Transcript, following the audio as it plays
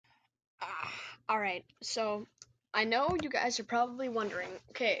Alright, so I know you guys are probably wondering.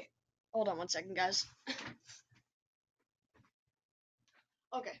 Okay, hold on one second, guys.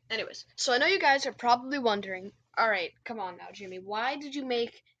 Okay, anyways, so I know you guys are probably wondering. Alright, come on now, Jimmy. Why did you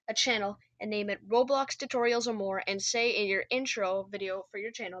make a channel and name it Roblox Tutorials or More and say in your intro video for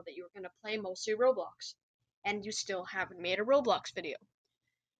your channel that you were going to play mostly Roblox? And you still haven't made a Roblox video.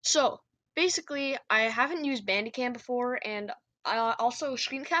 So, basically, I haven't used Bandicam before, and I also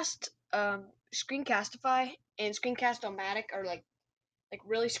Screencastify and Screencast-O-Matic are like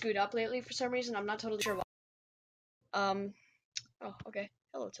really screwed up lately for some reason. I'm not totally sure why. Um. Oh, okay.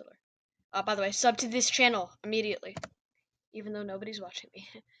 Hello, Tiller. By the way, sub to this channel immediately, even though nobody's watching me.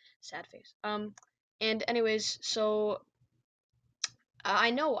 Sad face. And anyways, so I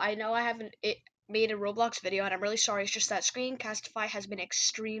haven't made a Roblox video, and I'm really sorry. It's just that Screencastify has been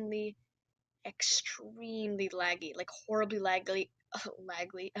extremely laggy, like horribly laggy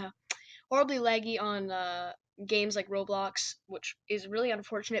on games like Roblox, which is really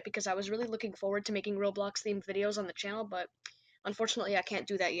unfortunate because I was really looking forward to making Roblox themed videos on the channel, but unfortunately I can't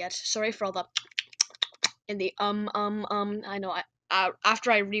do that yet. Sorry for all the in the I know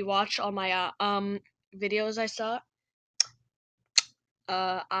after I rewatch all my videos I saw,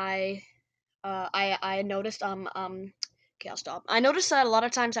 I noticed okay, I'll stop. I noticed that a lot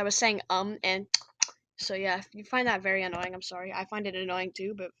of times I was saying and so yeah, if you find that very annoying, I'm sorry. I find it annoying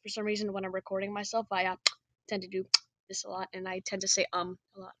too, but for some reason when I'm recording myself, I tend to do this a lot, and I tend to say a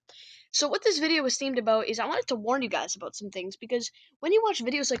lot. So what this video was themed about is I wanted to warn you guys about some things, because when you watch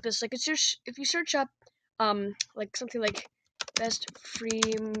videos like this, like if you search up like something like best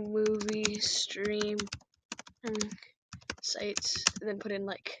free movie stream sites, and then put in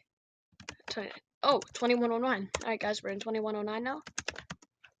like 2109. Alright guys, we're in 2109 now.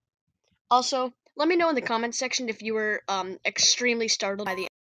 Also, let me know in the comments section if you were extremely startled by the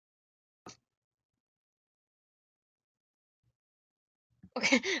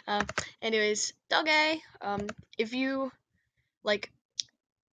okay. Anyways, Doggy. If you like,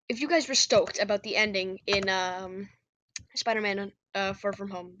 if you guys were stoked about the ending in Spider-Man Far From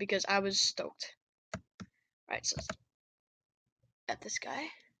Home, because I was stoked. Alright, so at this guy.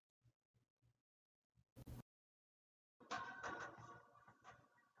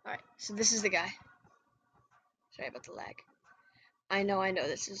 Alright, so this is the guy. Sorry about the lag. I know,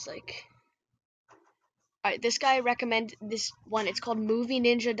 this is like... Alright, this guy recommended this one. It's called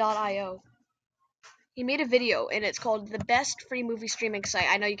MovieNinja.io. He made a video, and it's called the best free movie streaming site.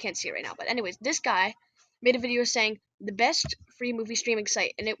 I know you can't see it right now, but anyways, this guy made a video saying the best free movie streaming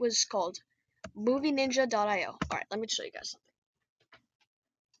site, and it was called MovieNinja.io. Alright, let me show you guys something.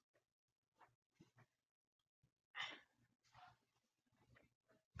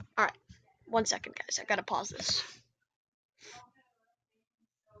 Alright, 1 second, guys. I gotta pause this.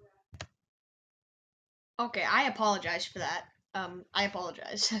 Okay, I apologize for that. I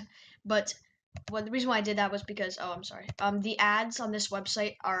apologize. But the reason why I did that was because, I'm sorry. The ads on this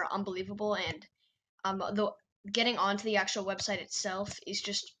website are unbelievable, and the getting onto the actual website itself is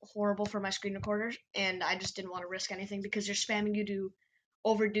just horrible for my screen recorder, and I just didn't want to risk anything because they're spamming you to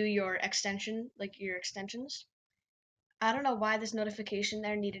overdo your extension, like your extensions. I don't know why this notification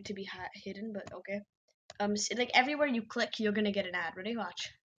there needed to be hidden, but okay. Like everywhere you click, you're gonna get an ad. Ready?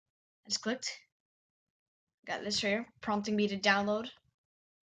 Watch. I just clicked. Got this right here, prompting me to download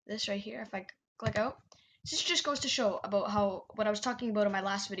this right here. If I click out, this just goes to show about what I was talking about in my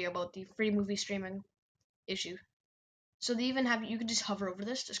last video about the free movie streaming issue. So they even have, you can just hover over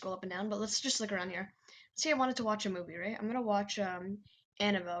this to scroll up and down, but let's just look around here. Let's say I wanted to watch a movie, right? I'm gonna watch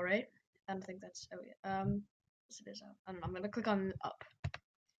Annabelle, right? I don't think that's, oh yeah, yes it is. I don't know, I'm gonna click on up.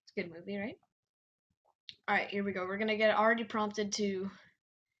 It's a good movie, right? Alright, here we go. We're gonna get already prompted to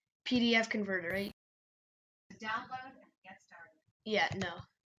PDF converter, right? Download, get started. Yeah, no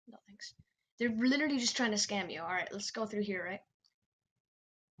thanks. They're literally just trying to scam you. Alright, let's go through here, right?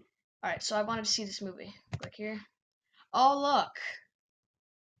 Alright, so I wanted to see this movie. Click here. Oh, look.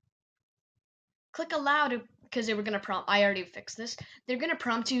 Click allow to, because they were going to prompt, I already fixed this. They're going to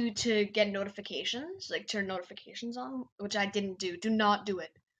prompt you to get notifications, like turn notifications on, which I didn't do. Do not do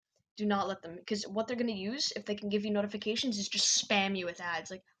it. Do not let them, because what they're going to use, if they can give you notifications, is just spam you with ads.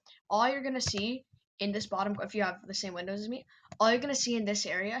 Like, all you're going to see in this bottom, if you have the same windows as me, all you're going to see in this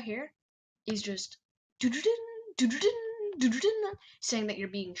area here is just saying that you're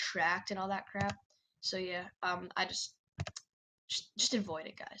being tracked and all that crap. So yeah, I just avoid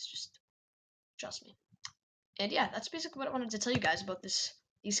it, guys. Just trust me. And yeah, that's basically what I wanted to tell you guys about these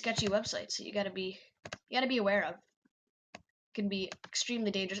sketchy websites that you gotta be aware of. Can be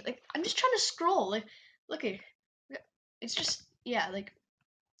extremely dangerous. Like, I'm just trying to scroll. Like, look here. It's just, yeah, like,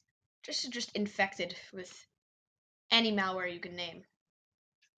 just infected with any malware you can name.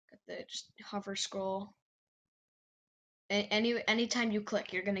 Got the just hover scroll. Anytime you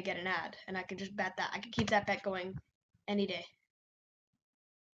click, you're gonna get an ad, and I can just bet that I can keep that bet going any day.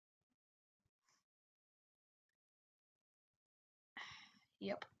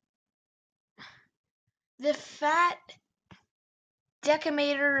 Yep. The fat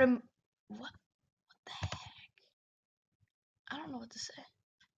decimator. What the heck? I don't know what to say.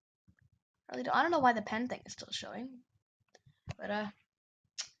 I don't know why the pen thing is still showing. But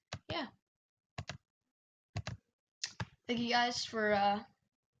yeah. Thank you guys for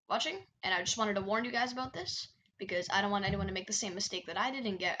watching, and I just wanted to warn you guys about this because I don't want anyone to make the same mistake that I did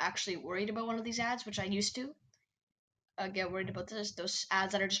and get actually worried about one of these ads, which I used to. Get worried about those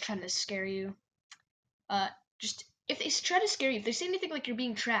ads that are just trying to scare you. Just if they try to scare you, if they say anything like you're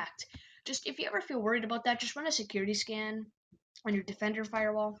being tracked, just if you ever feel worried about that, just run a security scan on your Defender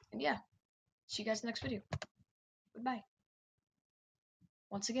firewall. And yeah, see you guys in the next video. Goodbye.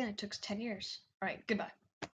 Once again, it took 10 years. All right, goodbye.